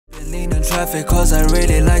lean in traffic cause I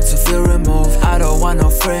really like to feel removed. I don't want no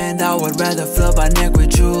friend, I would rather flood my neck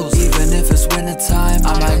with jewels. Even if it's winter time,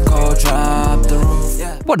 I might go drop the roof.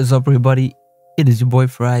 Yeah. What is up, everybody? It is your boy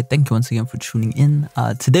Fry. Thank you once again for tuning in.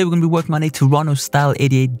 Today we're going to be working on a Toronto style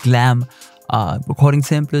 88 glam recording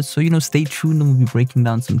template. So, stay tuned and we'll be breaking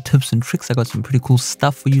down some tips and tricks. I got some pretty cool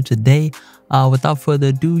stuff for you today. Without further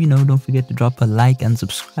ado, don't forget to drop a like and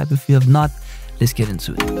subscribe if you have not. Let's get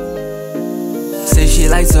into it. Say she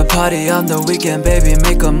likes to party on the weekend, baby,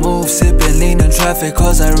 make a move. Sippin' lean in traffic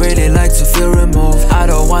cause I really like to feel removed. I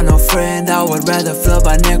don't want no friend, I would rather flood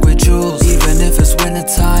my neck with jewels. Even if it's winter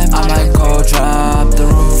time, I might go drop the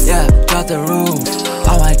roof. Yeah, drop the roof.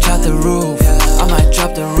 I might drop the roof. I might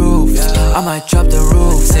drop the roof. I might drop the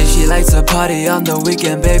roof. Say she likes to party on the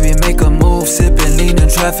weekend, baby, make a move. Sippin' lean in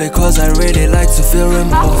traffic cause I really like to feel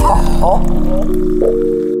removed.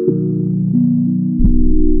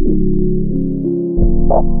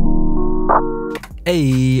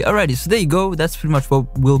 Hey, alrighty, so there you go. That's pretty much what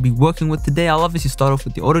we'll be working with today. I'll obviously start off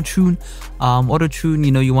with the autotune.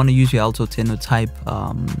 Autotune, you want to use your alto tenor type.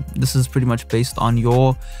 This is pretty much based on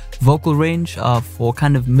your vocal range. For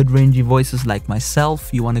kind of mid-rangey voices like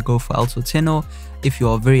myself, you want to go for alto tenor. If you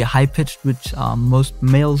are very high-pitched, which most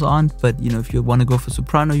males aren't, but if you want to go for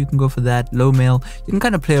soprano, you can go for that. Low male, you can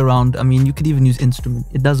kind of play around. I mean, you could even use instrument.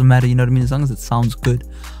 It doesn't matter, you know what I mean, as long as it sounds good.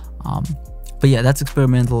 But yeah, that's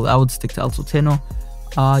experimental. I would stick to alto tenor.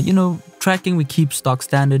 Tracking, we keep stock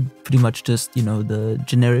standard, pretty much just, the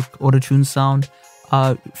generic autotune sound.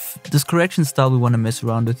 This correction style we want to mess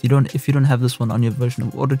around with. If you don't have this one on your version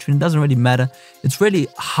of autotune, it doesn't really matter. It's really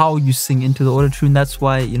how you sing into the autotune. That's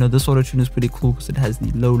why, this autotune is pretty cool because it has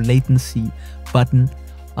the low latency button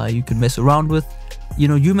you can mess around with.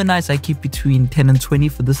 Humanize, I keep between 10 and 20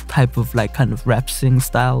 for this type of kind of rap sing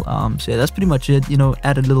style. So yeah, that's pretty much it.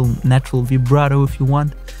 Add a little natural vibrato if you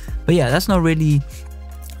want. But yeah, that's not really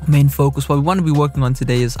main focus. What we want to be working on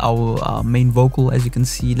today is our main vocal. As you can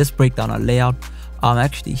see, let's break down our layout.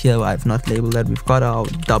 Actually here I've not labeled that. We've got our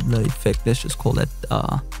doubler effect. Let's just call that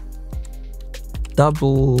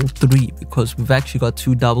double 3 because we've actually got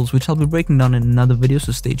 2 doubles, which I'll be breaking down in another video,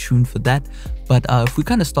 so stay tuned for that. But if we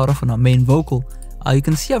kind of start off on our main vocal, you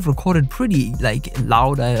can see I've recorded pretty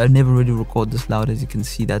loud. I never really record this loud. As you can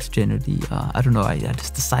see, that's generally I don't know, I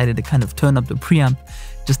just decided to kind of turn up the preamp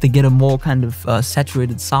just to get a more kind of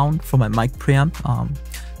saturated sound from my mic preamp.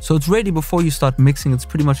 So it's ready before you start mixing. It's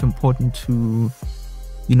pretty much important to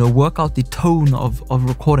work out the tone of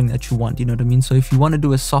recording that you want, you know what I mean? So if you want to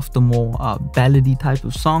do a softer, more ballady type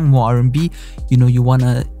of song, more R&B, you want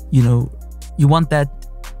that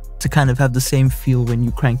to kind of have the same feel when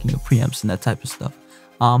you're cranking your preamps and that type of stuff.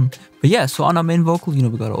 But yeah, so on our main vocal, we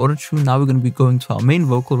got our autotune. Now we're going to be going to our main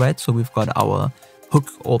vocal, right? So we've got our hook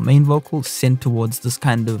or main vocal sent towards this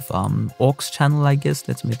kind of aux channel, I guess.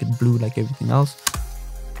 Let's make it blue like everything else.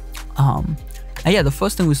 And yeah, the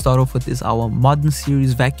first thing we start off with is our Modern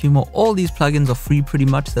Series Vacuumer. All these plugins are free pretty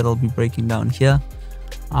much, that I'll be breaking down here.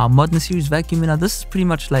 Modern Series Vacuumer, now this is pretty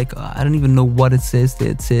much like, I don't even know what it says there.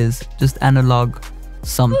 It says just analog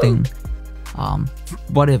something,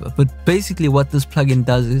 whatever. But basically what this plugin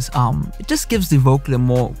does is it just gives the vocal a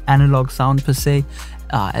more analog sound per se,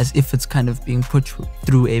 as if it's kind of being put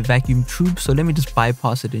through a vacuum tube. So let me just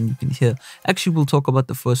bypass it and you can hear. Actually, we'll talk about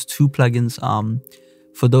the first 2 plugins.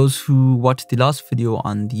 For those who watched the last video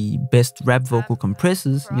on the best rap vocal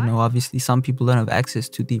compressors, obviously some people don't have access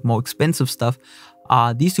to the more expensive stuff.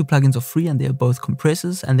 These 2 plugins are free and they're both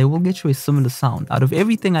compressors and they will get you a similar sound. Out of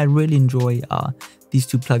everything, I really enjoy these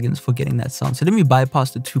 2 plugins for getting that sound. So let me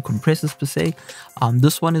bypass the 2 compressors per se.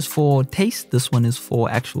 This one is for taste, this one is for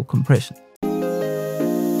actual compression.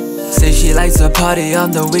 Say she likes to party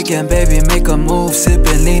on the weekend, baby, make a move.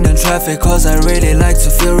 Sippin' lean in traffic cause I really like to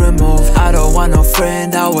feel removed. I don't want no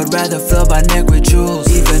friend, I would rather flood my neck with jewels.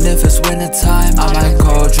 Even if it's winter time, I might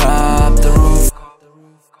go drop the roof.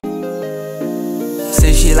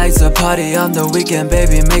 Say she likes to party on the weekend,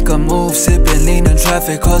 baby, make a move. Sippin' lean in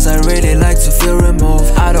traffic cause I really like to feel removed.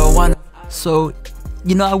 I don't want. So,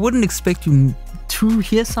 I wouldn't expect you to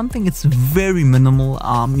hear something. It's very minimal.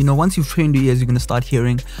 Once you've trained your ears, you're gonna start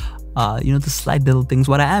hearing the slight little things.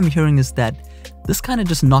 What I am hearing is that this kind of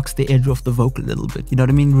just knocks the edge off the vocal a little bit, you know what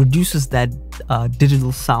I mean? Reduces that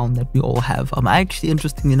digital sound that we all have. I actually,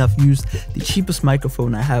 interestingly enough, used the cheapest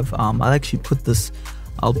microphone I have. I'll actually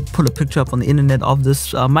I'll put a picture up on the internet of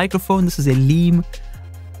this microphone. This is a Leem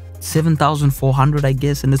 7400, I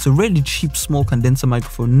guess, and it's a really cheap small condenser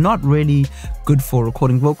microphone. Not really good for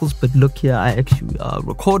recording vocals, but look here, I actually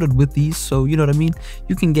recorded with these, so you know what I mean.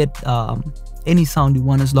 You can get any sound you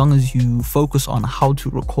want as long as you focus on how to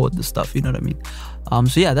record the stuff, you know what I mean.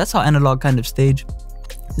 So yeah, that's our analog kind of stage.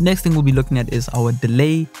 The next thing we'll be looking at is our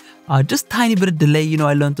delay. Just tiny bit of delay, you know,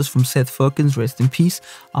 I learned this from Seth Firkins, rest in peace.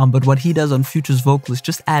 But what he does on Future's vocal is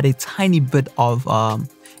just add a tiny bit of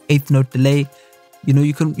 8th note delay. You know,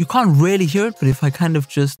 you can't really hear it, but if I kind of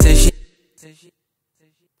just,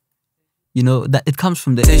 you know, that it comes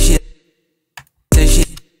from the,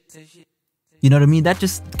 you know what I mean? That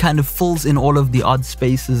just kind of fills in all of the odd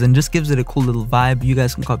spaces and just gives it a cool little vibe. You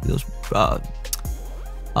guys can copy those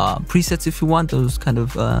presets if you want, those kind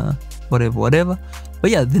of whatever. But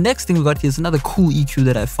yeah, the next thing we got here is another cool EQ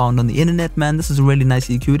that I found on the internet, man. This is a really nice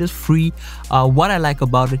EQ. It is free. What I like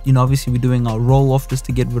about it, you know, obviously we're doing our roll off just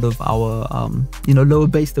to get rid of our, you know, lower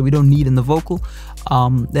bass that we don't need in the vocal.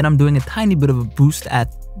 Then I'm doing a tiny bit of a boost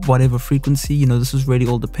at whatever frequency. You know, this is really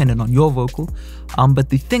all dependent on your vocal. But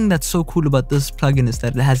the thing that's so cool about this plugin is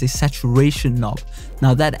that it has a saturation knob.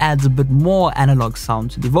 Now that adds a bit more analog sound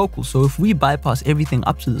to the vocal. So if we bypass everything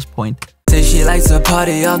up to this point, say she likes to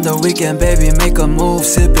party on the weekend, baby, make a move,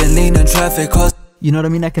 sipping lean in traffic, cause you know what I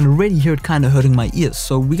mean, I can already hear it kind of hurting my ears.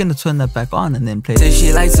 So we're gonna turn that back on and then play. Say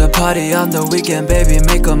she likes to party on the weekend, baby,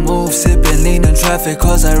 make a move, sipping lean in traffic,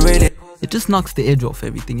 cause I really, it just knocks the edge off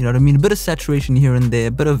everything, you know what I mean? A bit of saturation here and there,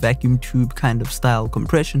 a bit of vacuum tube kind of style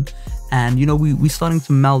compression, and you know, we're starting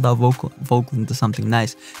to meld our vocal into something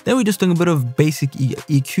nice. Then we're just doing a bit of basic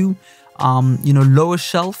EQ, you know, lower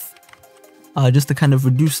shelf, just to kind of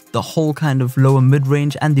reduce the whole kind of lower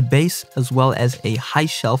mid-range and the bass, as well as a high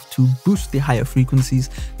shelf to boost the higher frequencies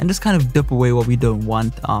and just kind of dip away what we don't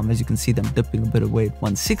want. As you can see, them dipping a bit away at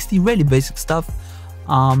 160, really basic stuff.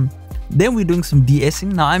 Then we're doing some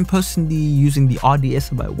de-essing. Now I'm personally using the RDS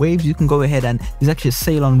by Waves. You can go ahead, and there's actually a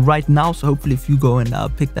sale on right now, so hopefully if you go and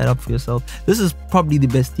pick that up for yourself, this is probably the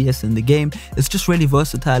best de-ess in the game. It's just really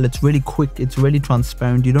versatile, it's really quick, it's really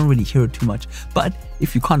transparent, you don't really hear it too much. But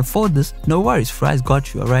if you can't afford this, no worries, Fry's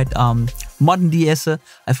got you, alright? Modern de-esser,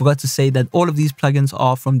 I forgot to say that all of these plugins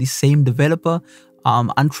are from the same developer,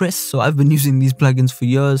 Untress. So I've been using these plugins for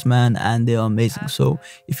years, man, and they are amazing. So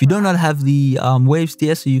if you do not have the Waves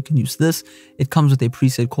de-esser, you can use this. It comes with a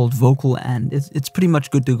preset called Vocal, and it's pretty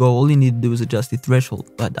much good to go. All you need to do is adjust the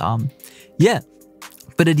threshold. But yeah,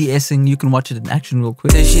 bit of de-essing, you can watch it in action real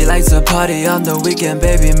quick. say she likes to party on the weekend,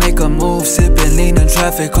 baby, make a move, sipping lean in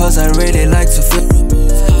traffic, cause I really like to feel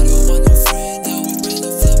removed. I don't want no friend, I would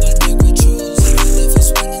rather fill my neck with jewels, even if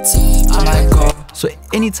it's winter time. I might go. So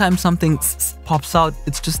anytime something pops out,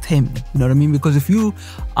 it's just him, you know what I mean? Because if you,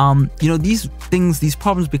 you know, these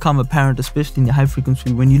problems become apparent, especially in the high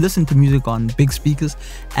frequency, when you listen to music on big speakers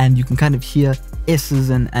and you can kind of hear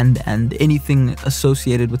S's and anything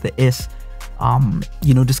associated with the S,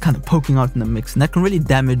 you know, just kind of poking out in the mix, and that can really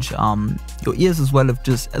damage your ears as well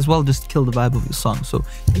just kill the vibe of your song. So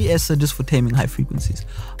de-esser just for taming high frequencies.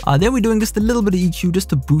 Then we're doing just a little bit of EQ just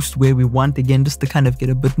to boost where we want, again, just to kind of get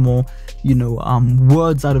a bit more, you know,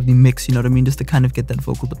 words out of the mix, you know what I mean, just to kind of get that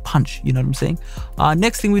vocal to punch, you know what I'm saying.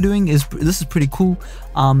 Next thing we're doing is, this is pretty cool,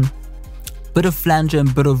 bit of flanger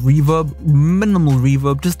and bit of reverb, minimal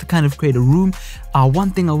reverb, just to kind of create a room.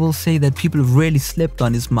 One thing I will say that people have really slept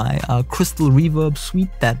on is my crystal reverb suite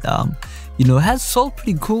that you know, has sold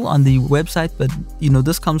pretty cool on the website, but you know,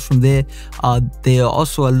 this comes from there. There are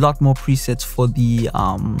also a lot more presets for the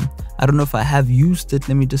I don't know if I have used it,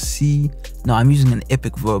 let me just see. No, I'm using an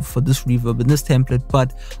Epic Verb for this reverb in this template,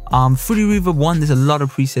 but Fruity Reverb 1, there's a lot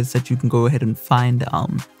of presets that you can go ahead and find.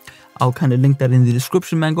 I'll kind of link that in the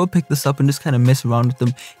description, man. Go pick this up and just kind of mess around with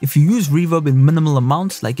them. If you use reverb in minimal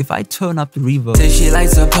amounts, like if I turn up the reverb, say she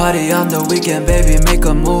likes to party on the weekend, baby, make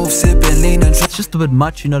a move, sipping lean and it's just a bit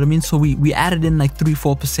much, you know what I mean? So we added in like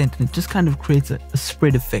 3-4%, and it just kind of creates a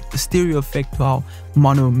spread effect, a stereo effect to our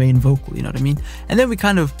mono main vocal, you know what I mean? And then we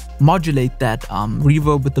kind of modulate that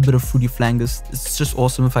reverb with a bit of fruity flangers. It's just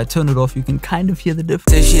awesome. If I turn it off, you can kind of hear the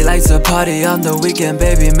difference. say she likes to party on the weekend,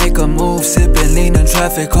 baby, make a move, sipping lean in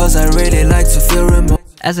traffic, cause I really like to feel removed.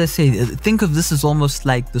 As I say, think of this as almost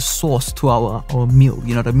like the sauce to our meal,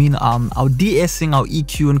 you know what I mean? Our de-essing, our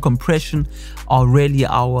EQ and compression are really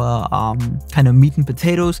our kind of meat and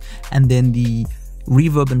potatoes, and then the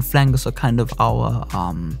reverb and flangers are kind of our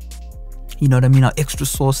you know what I mean, our extra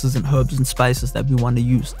sauces and herbs and spices that we want to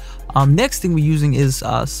use. Next thing we're using is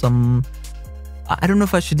some, I don't know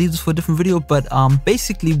if I should leave this for a different video, but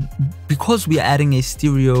basically, because we are adding a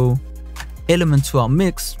stereo element to our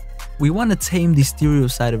mix, we want to tame the stereo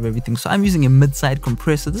side of everything. So I'm using a mid-side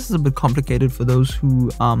compressor. This is a bit complicated for those who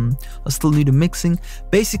are still new to mixing.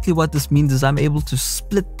 Basically what this means is I'm able to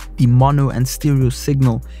split the mono and stereo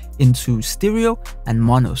signal into stereo and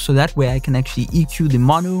mono. So that way I can actually EQ the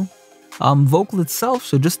mono vocal itself,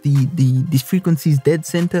 so just the frequencies dead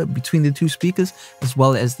center between the two speakers, as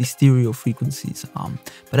well as the stereo frequencies.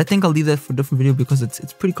 But I think I'll leave that for a different video because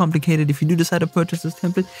it's pretty complicated. If you do decide to purchase this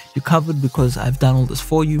template, you're covered because I've done all this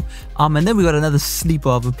for you. And then we got another sleeper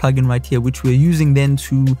of a plugin right here, which we're using then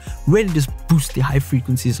to really just boost the high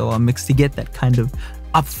frequencies of our mix to get that kind of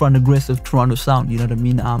upfront aggressive Toronto sound, you know what I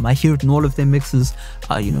mean? I hear it in all of their mixes.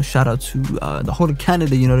 You know, shout out to the whole of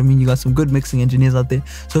Canada, you know what I mean? You got some good mixing engineers out there.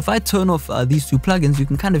 So if I turn off these two plugins, you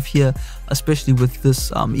can kind of hear, especially with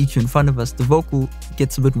this EQ in front of us, the vocal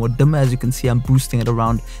gets a bit more dimmer. As you can see, I'm boosting it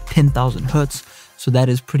around 10,000 hertz. So that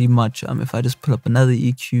is pretty much, if I just pull up another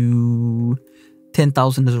EQ,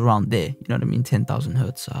 10,000 is around there, you know what I mean? 10,000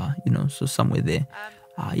 hertz, you know, so somewhere there.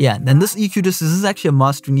 Yeah, and this EQ, this is actually a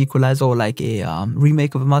mastering equalizer, or like a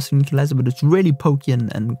remake of a mastering equalizer, but it's really pokey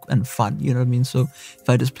and fun, you know what I mean? So if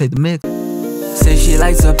I just play the mix, say she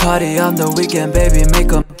likes a party on the weekend, baby,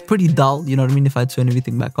 make 'em pretty dull, you know what I mean, if I turn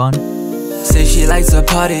everything back on. Say she likes a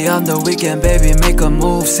party on the weekend, baby, make a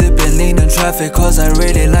move, sipping lean in traffic, cause I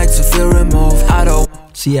really like to feel removed. I don't.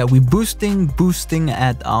 So yeah, we're boosting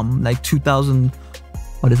at like 2000,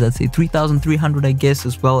 what does that say, 3,300 I guess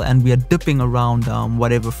as well, and we are dipping around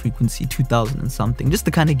whatever frequency, 2000 and something, just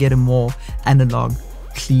to kind of get a more analog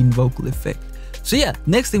clean vocal effect. So yeah,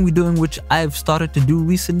 next thing we're doing, which I've started to do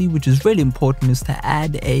recently, which is really important, is to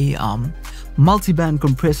add a multi-band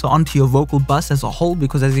compressor onto your vocal bus as a whole,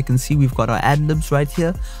 because as you can see, we've got our ad-libs right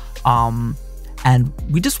here, and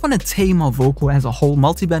we just want to tame our vocal as a whole.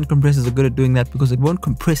 Multi-band compressors are good at doing that because it won't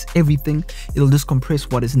compress everything, it'll just compress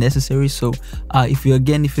what is necessary. So if you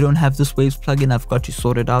don't have this Waves plugin, I've got you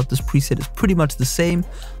sorted out. This preset is pretty much the same,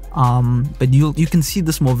 but you can see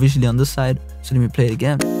this more visually on this side. So let me play it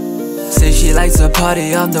again. Say she likes a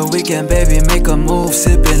party on the weekend, baby, make a move,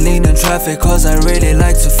 sipping lean in traffic, cause I really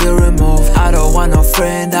like to feel removed. I don't want no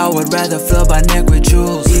friend, I would rather flood my neck with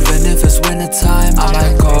jewels. Even if it's winter time, I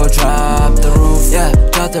might go drop the roof. Yeah,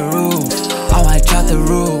 drop the roof. I might drop the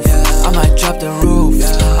roof. I might drop the roof.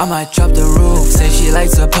 I might drop the roof. Say she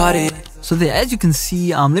likes a party. So there, as you can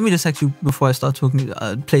see, let me just actually, before I start talking,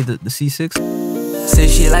 play the C6. Say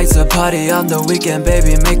she likes a party on the weekend,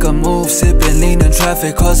 baby, make a move, sipping lean in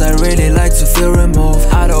traffic, cause I really like to feel removed.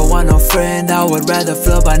 I don't want no friend, I would rather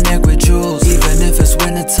flood my neck with jewels. Even if it's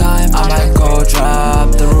winter time, I might go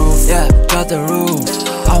drop the roof. Yeah, drop the roof.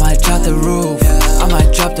 I might drop the roof. I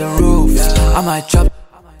might drop the roof. I might drop.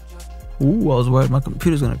 Ooh, I was worried my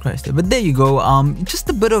computer's gonna crash there, but there you go. Just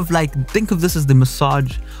a bit of like, think of this as the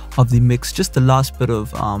massage of the mix, just the last bit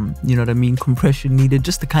of you know what I mean, compression needed,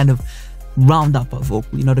 just to kind of round up our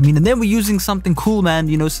vocal, you know what I mean? And then we're using something cool, man,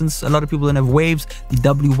 you know, since a lot of people don't have Waves, the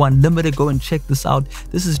W1 limiter. Go and check this out.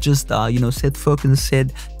 This is just you know, Seth Firkins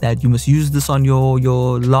said that you must use this on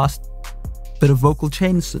your last bit of vocal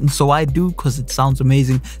chains, and so I do, because it sounds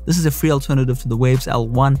amazing. This is a free alternative to the Waves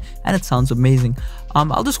L1, and it sounds amazing.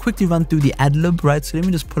 I'll just quickly run through the ad-lib, right? So let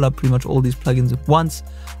me just pull up pretty much all these plugins at once.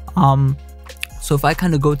 So if I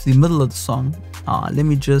kind of go to the middle of the song, let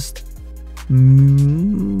me just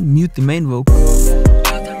mute the main vocal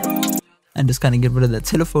and just kind of get rid of that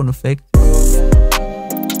telephone effect.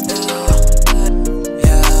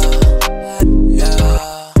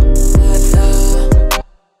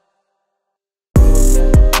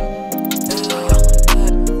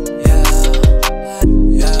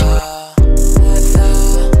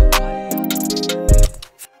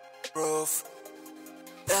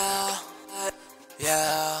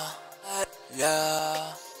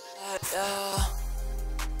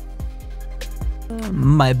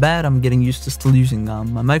 My bad, I'm getting used to still using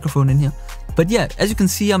my microphone in here. But yeah, as you can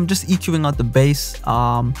see, I'm just EQing out the bass.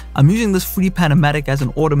 I'm using this free Panamatic as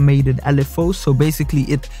an automated LFO, so basically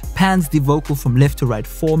it pans the vocal from left to right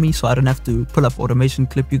for me, so I don't have to pull up automation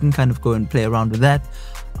clip. You can kind of go and play around with that.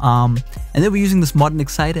 And then we're using this modern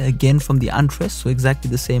exciter again from the Untress, so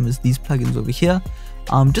exactly the same as these plugins over here,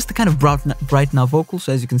 just to kind of brighten our vocal.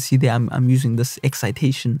 So as you can see there, I'm using this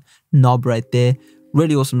excitation knob right there.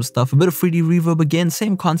 Really awesome stuff. A bit of 3D reverb again,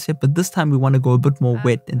 same concept, but this time we want to go a bit more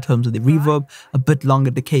wet in terms of the reverb, a bit longer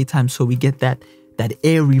decay time, so we get that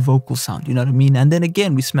airy vocal sound, you know what I mean? And then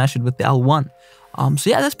again, we smash it with the L1. So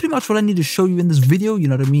yeah, that's pretty much what I need to show you in this video, you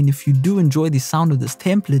know what I mean? If you do enjoy the sound of this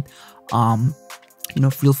template, you know,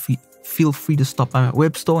 feel free to stop by my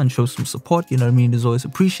web store and show some support, you know what I mean? It's always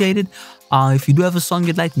appreciated. If you do have a song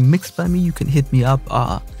you'd like mixed by me, you can hit me up.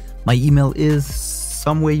 My email is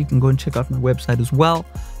somewhere. You can go and check out my website as well.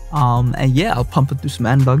 And yeah, I'll pump it through some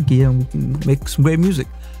analog gear and we can make some great music.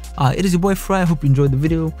 It is your boy Fry. I hope you enjoyed the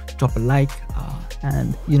video. Drop a like,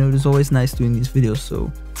 and you know, it is always nice doing these videos.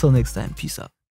 So till next time, peace out.